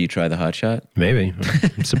 before you try the Hot Shot. Maybe.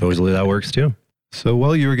 Supposedly that works too. So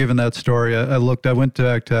while you were giving that story, I went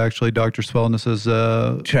back to actually Dr. Swellness's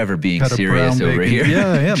Trevor being serious over here.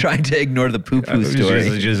 Yeah, I am. Trying to ignore the poo-poo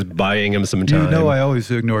story. Just buying him some time. You know I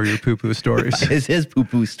always ignore your poo-poo stories. It's his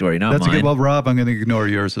poo-poo story, not mine. Well, Rob, I'm going to ignore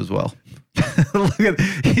yours as well. Look at,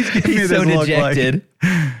 he's giving me this so look dejected.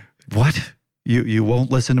 Like, what? You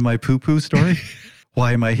won't listen to my poo-poo story?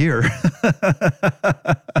 Why am I here?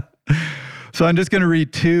 So I'm just going to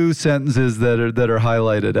read 2 sentences that are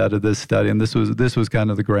highlighted out of this study, and this was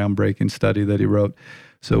kind of the groundbreaking study that he wrote.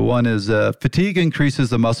 So one is fatigue increases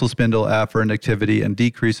the muscle spindle afferent activity and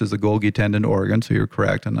decreases the Golgi tendon organ. So you're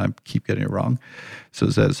correct, and I keep getting it wrong. So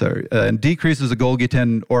it says and decreases the Golgi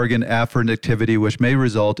tendon organ afferent activity, which may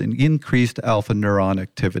result in increased alpha neuron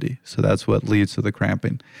activity. So that's what leads to the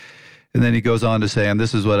cramping. And then he goes on to say, and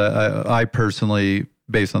this is what I personally,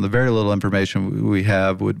 based on the very little information we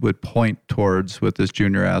have, would point towards with this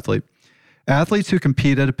junior athlete. Athletes who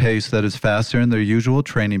compete at a pace that is faster than their usual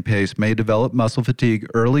training pace may develop muscle fatigue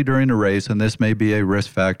early during a race, and this may be a risk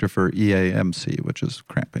factor for EAMC, which is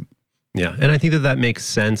cramping. Yeah, and I think that makes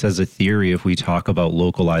sense as a theory if we talk about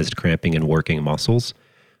localized cramping in working muscles.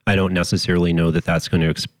 I don't necessarily know that that's going to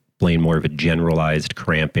explain more of a generalized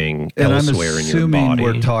cramping elsewhere in your body. And I'm assuming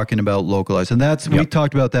we're talking about localized. And we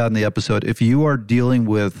talked about that in the episode. If you are dealing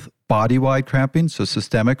with body-wide cramping, so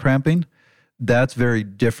systemic cramping, that's very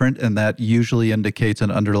different, and that usually indicates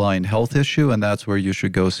an underlying health issue, and that's where you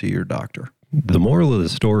should go see your doctor. The moral of the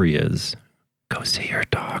story is, go see your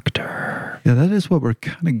doctor. Yeah, that is what we're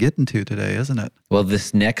kind of getting to today, isn't it? Well,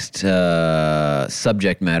 this next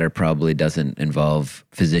subject matter probably doesn't involve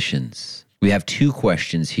physicians. We have 2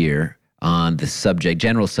 questions here on the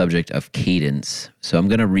general subject of cadence. So I'm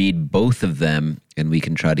going to read both of them, and we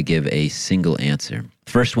can try to give a single answer.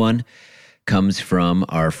 First one comes from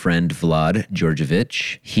our friend Vlad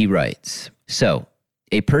Georgievich. He writes, so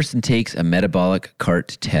a person takes a metabolic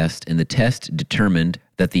cart test, and the test determined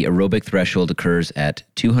that the aerobic threshold occurs at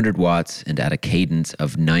 200 watts and at a cadence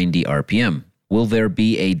of 90 RPM. Will there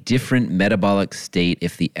be a different metabolic state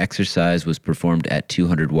if the exercise was performed at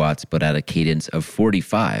 200 watts but at a cadence of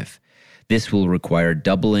 45? This will require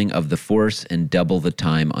doubling of the force and double the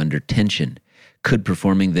time under tension. Could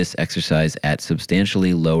performing this exercise at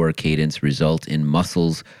substantially lower cadence result in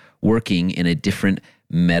muscles working in a different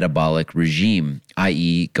metabolic regime,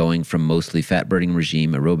 i.e. going from mostly fat-burning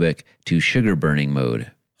regime aerobic to sugar-burning mode?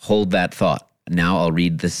 Hold that thought. Now I'll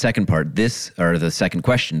read the second part. The second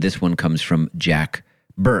question. This one comes from Jack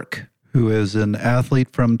Burke, who is an athlete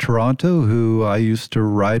from Toronto who I used to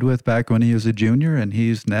ride with back when he was a junior, and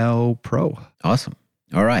he's now pro. Awesome.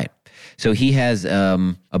 All right. So he has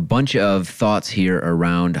a bunch of thoughts here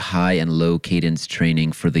around high and low cadence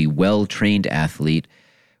training for the well-trained athlete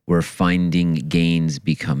where finding gains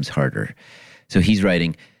becomes harder. So he's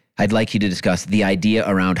writing, I'd like you to discuss the idea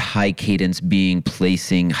around high cadence being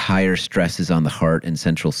placing higher stresses on the heart and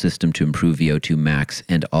central system to improve VO2 max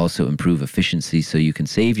and also improve efficiency so you can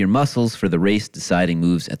save your muscles for the race deciding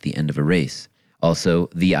moves at the end of a race. Also,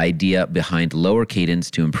 the idea behind lower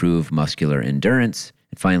cadence to improve muscular endurance.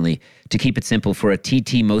 And finally, to keep it simple, for a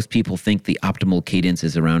TT, most people think the optimal cadence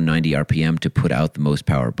is around 90 RPM to put out the most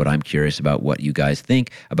power, but I'm curious about what you guys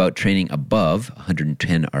think about training above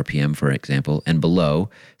 110 RPM, for example, and below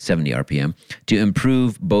 70 RPM to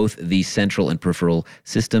improve both the central and peripheral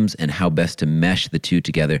systems and how best to mesh the two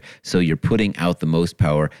together so you're putting out the most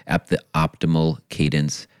power at the optimal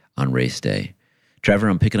cadence on race day. Trevor,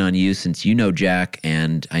 I'm picking on you since you know Jack,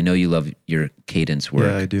 and I know you love your cadence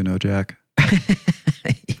work. Yeah, I do know Jack.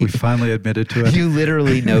 We finally admitted to it. You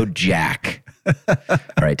literally know Jack. All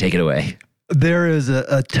right, take it away. There is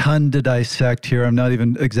a ton to dissect here. I'm not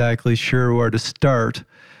even exactly sure where to start.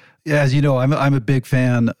 As you know, I'm a big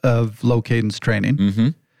fan of low cadence training. Mm-hmm.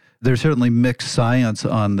 There's certainly mixed science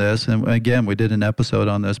on this. And again, we did an episode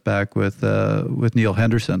on this back with Neil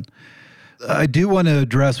Henderson. I do want to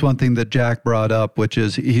address one thing that Jack brought up, which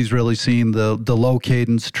is he's really seen the low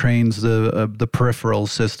cadence trains the peripheral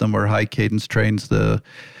system, where high cadence trains the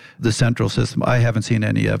central system. I haven't seen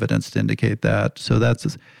any evidence to indicate that. So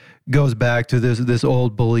that goes back to this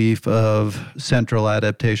old belief of central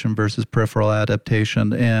adaptation versus peripheral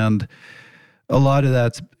adaptation. And a lot of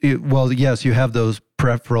that's, well, yes, you have those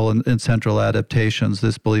peripheral and central adaptations,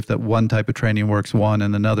 this belief that one type of training works one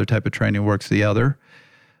and another type of training works the other.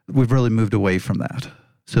 We've really moved away from that.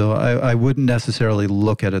 So I wouldn't necessarily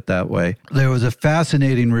look at it that way. There was a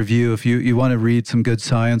fascinating review, if you want to read some good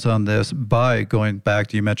science on this, by going back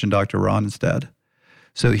to, you mentioned Dr. Ronstad.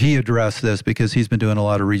 So he addressed this because he's been doing a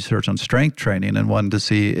lot of research on strength training and wanted to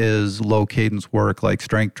see, is low cadence work like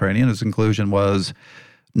strength training? And his conclusion was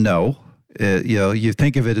no. You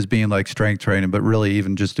think of it as being like strength training, but really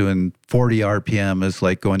even just doing 40 RPM is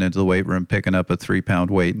like going into the weight room, picking up a 3-pound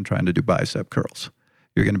weight and trying to do bicep curls.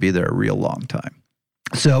 You're going to be there a real long time.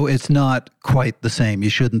 So it's not quite the same. You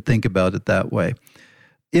shouldn't think about it that way.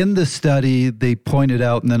 In the study, they pointed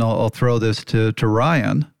out, and then I'll throw this to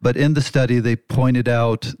Ryan, but in the study, they pointed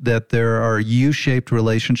out that there are U-shaped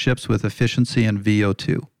relationships with efficiency and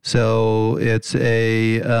VO2. So it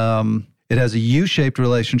has a U-shaped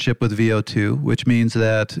relationship with VO2, which means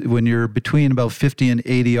that when you're between about 50 and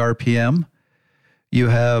 80 RPM, you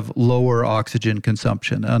have lower oxygen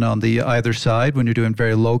consumption. And on the either side, when you're doing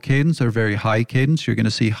very low cadence or very high cadence, you're going to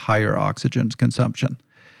see higher oxygen consumption.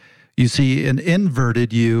 You see an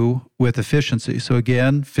inverted U with efficiency. So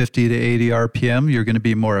again, 50 to 80 RPM, you're going to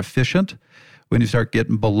be more efficient. When you start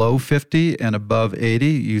getting below 50 and above 80,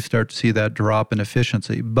 you start to see that drop in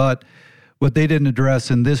efficiency. But what they didn't address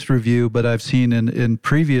in this review, but I've seen in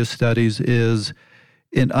previous studies, is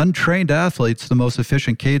in untrained athletes, the most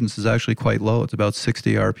efficient cadence is actually quite low. It's about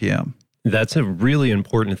 60 RPM. That's a really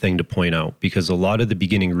important thing to point out, because a lot of the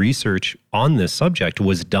beginning research on this subject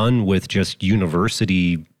was done with just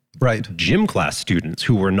university gym class students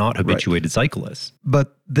who were not habituated cyclists.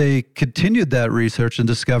 But they continued that research and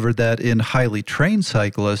discovered that in highly trained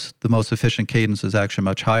cyclists, the most efficient cadence is actually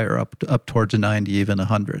much higher, up towards 90, even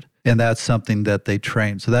 100. And that's something that they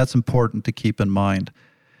train. So that's important to keep in mind.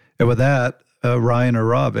 And with that, Ryan or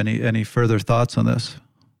Rob, any further thoughts on this?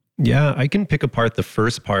 Yeah, I can pick apart the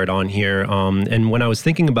first part on here. And when I was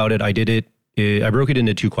thinking about it, I broke it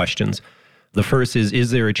into two questions. The first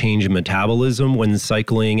is there a change in metabolism when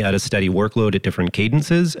cycling at a steady workload at different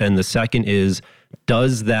cadences? And the second is,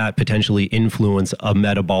 does that potentially influence a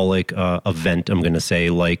metabolic event, I'm going to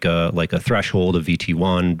say, like a threshold of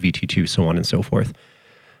VT1, VT2, so on and so forth?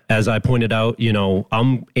 As I pointed out,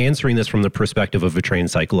 I'm answering this from the perspective of a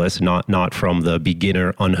trained cyclist, not from the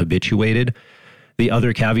beginner unhabituated. The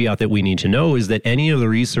other caveat that we need to know is that any of the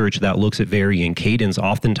research that looks at varying cadence,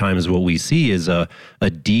 oftentimes what we see is a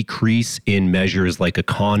decrease in measures like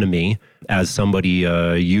economy as somebody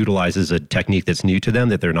utilizes a technique that's new to them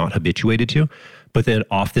that they're not habituated to. But then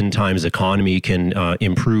oftentimes economy can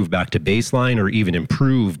improve back to baseline or even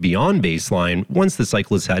improve beyond baseline once the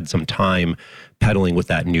cyclist had some time pedaling with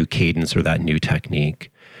that new cadence or that new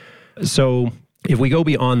technique. So if we go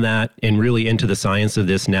beyond that and really into the science of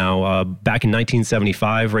this now, back in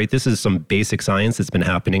 1975, right, this is some basic science that's been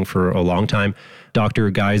happening for a long time. Dr.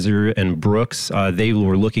 Geiser and Brooks, they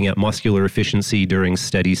were looking at muscular efficiency during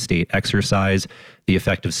steady state exercise, the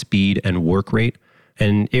effect of speed and work rate.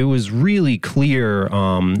 And it was really clear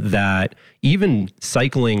that even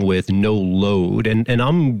cycling with no load, and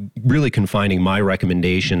I'm really confining my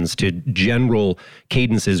recommendations to general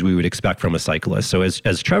cadences we would expect from a cyclist. So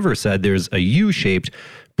as Trevor said, there's a U-shaped,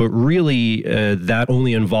 but really that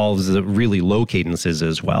only involves the really low cadences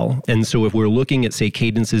as well. And so if we're looking at, say,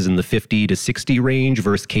 cadences in the 50 to 60 range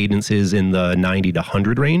versus cadences in the 90 to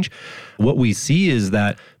 100 range, what we see is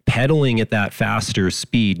that pedaling at that faster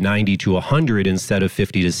speed, 90 to 100 instead of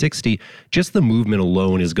 50 to 60, just the movement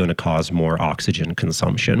alone is going to cause more oxygen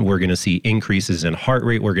consumption. We're going to see increases in heart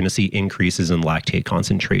rate. We're going to see increases in lactate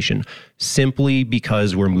concentration simply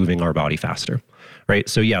because we're moving our body faster, right?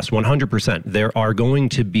 So yes, 100%. There are going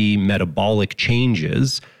to be metabolic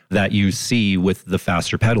changes that you see with the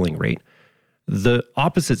faster pedaling rate. The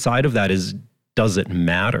opposite side of that is, does it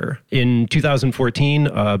matter? In 2014,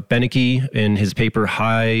 Beneke, in his paper,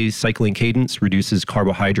 High Cycling Cadence Reduces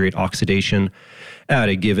Carbohydrate Oxidation at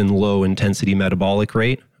a Given Low Intensity Metabolic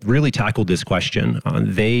Rate, really tackled this question.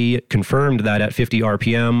 They confirmed that at 50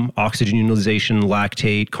 RPM, oxygen utilization,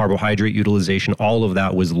 lactate, carbohydrate utilization, all of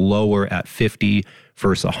that was lower at 50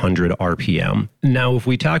 versus 100 RPM. Now, if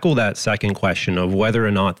we tackle that second question of whether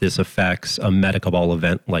or not this affects a metabolic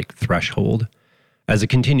event like threshold, as a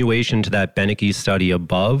continuation to that Beneke study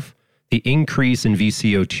above, the increase in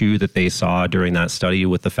VCO2 that they saw during that study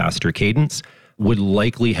with the faster cadence would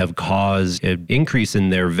likely have caused an increase in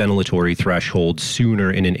their ventilatory threshold sooner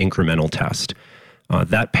in an incremental test.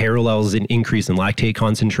 That parallels an increase in lactate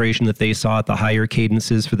concentration that they saw at the higher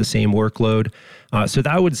cadences for the same workload. So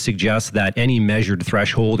that would suggest that any measured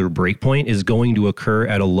threshold or breakpoint is going to occur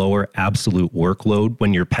at a lower absolute workload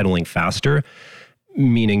when you're pedaling faster,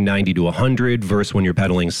 meaning 90 to 100 versus when you're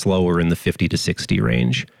pedaling slower in the 50 to 60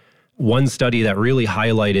 range. One study that really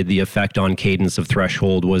highlighted the effect on cadence of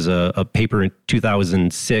threshold was a paper in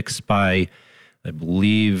 2006 by, I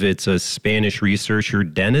believe it's a Spanish researcher,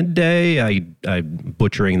 Denede. I'm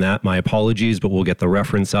butchering that, my apologies, but we'll get the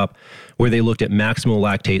reference up, where they looked at maximal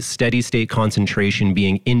lactate steady state concentration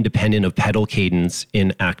being independent of pedal cadence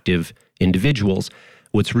in active individuals.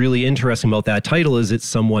 What's really interesting about that title is it's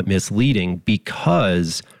somewhat misleading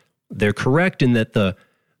because they're correct in that the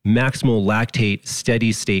maximal lactate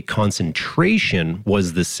steady state concentration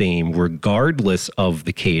was the same regardless of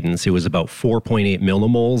the cadence. It was about 4.8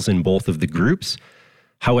 millimoles in both of the groups.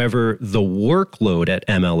 However, the workload at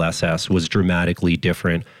MLSS was dramatically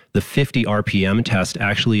different. The 50 RPM test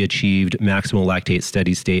actually achieved maximal lactate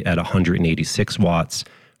steady state at 186 watts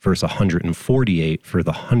versus 148 for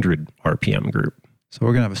the 100 RPM group. So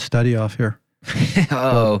we're going to have a study off here.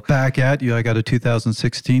 Oh, Back at you, I got a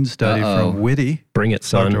 2016 study from Whitty. Bring it,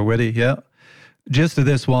 son. Dr. Whitty, yeah. Gist of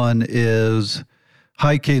this one is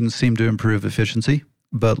high cadence seemed to improve efficiency,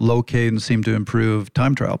 but low cadence seemed to improve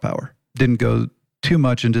time trial power. Didn't go too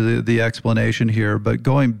much into the explanation here, but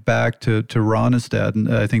going back to Ronestad,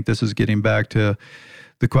 and I think this is getting back to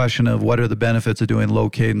the question of what are the benefits of doing low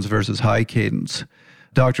cadence versus high cadence.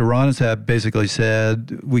 Dr. Ronestad basically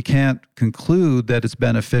said, we can't conclude that it's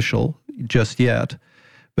beneficial just yet,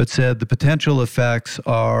 but said the potential effects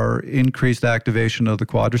are increased activation of the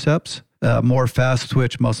quadriceps, more fast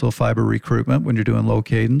twitch muscle fiber recruitment when you're doing low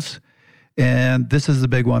cadence, and this is the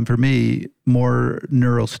big one for me, more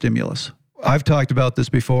neural stimulus. I've talked about this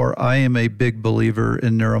before. I am a big believer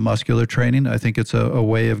in neuromuscular training. I think it's a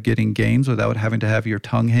way of getting gains without having to have your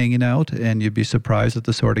tongue hanging out, and you'd be surprised at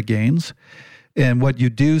the sort of gains. And what you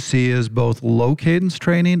do see is both low cadence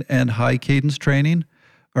training and high cadence training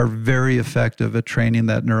are very effective at training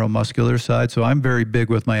that neuromuscular side. So I'm very big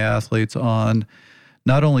with my athletes on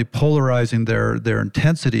not only polarizing their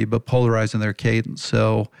intensity, but polarizing their cadence.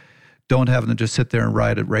 So don't have them just sit there and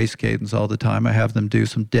ride at race cadence all the time. I have them do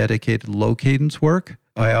some dedicated low cadence work.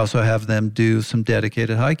 I also have them do some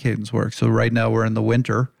dedicated high cadence work. So right now we're in the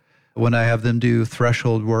winter. When I have them do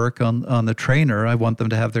threshold work on the trainer, I want them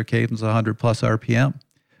to have their cadence 100 plus RPM,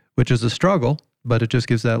 which is a struggle, but it just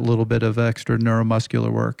gives that little bit of extra neuromuscular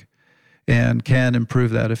work and can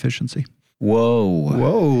improve that efficiency. Whoa,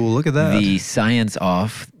 look at that. The science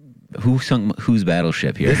off. Who sunk whose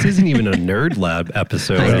battleship here? This isn't even a Nerd Lab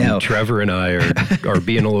episode. I know. Trevor and I are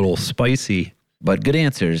being a little spicy. But good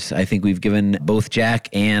answers. I think we've given both Jack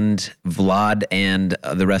and Vlad and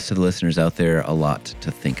the rest of the listeners out there a lot to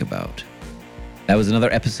think about. That was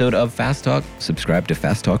another episode of Fast Talk. Subscribe to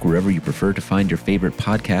Fast Talk wherever you prefer to find your favorite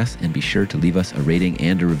podcast, and be sure to leave us a rating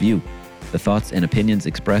and a review. The thoughts and opinions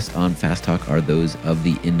expressed on Fast Talk are those of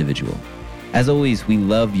the individual. As always, we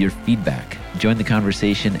love your feedback. Join the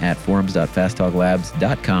conversation at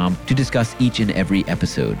forums.fasttalklabs.com to discuss each and every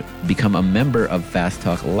episode. Become a member of Fast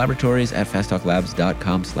Talk Laboratories at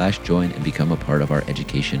fasttalklabs.com/join and become a part of our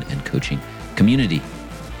education and coaching community.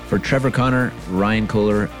 For Trevor Connor, Ryan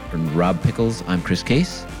Kohler, and Rob Pickles, I'm Chris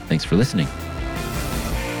Case. Thanks for listening.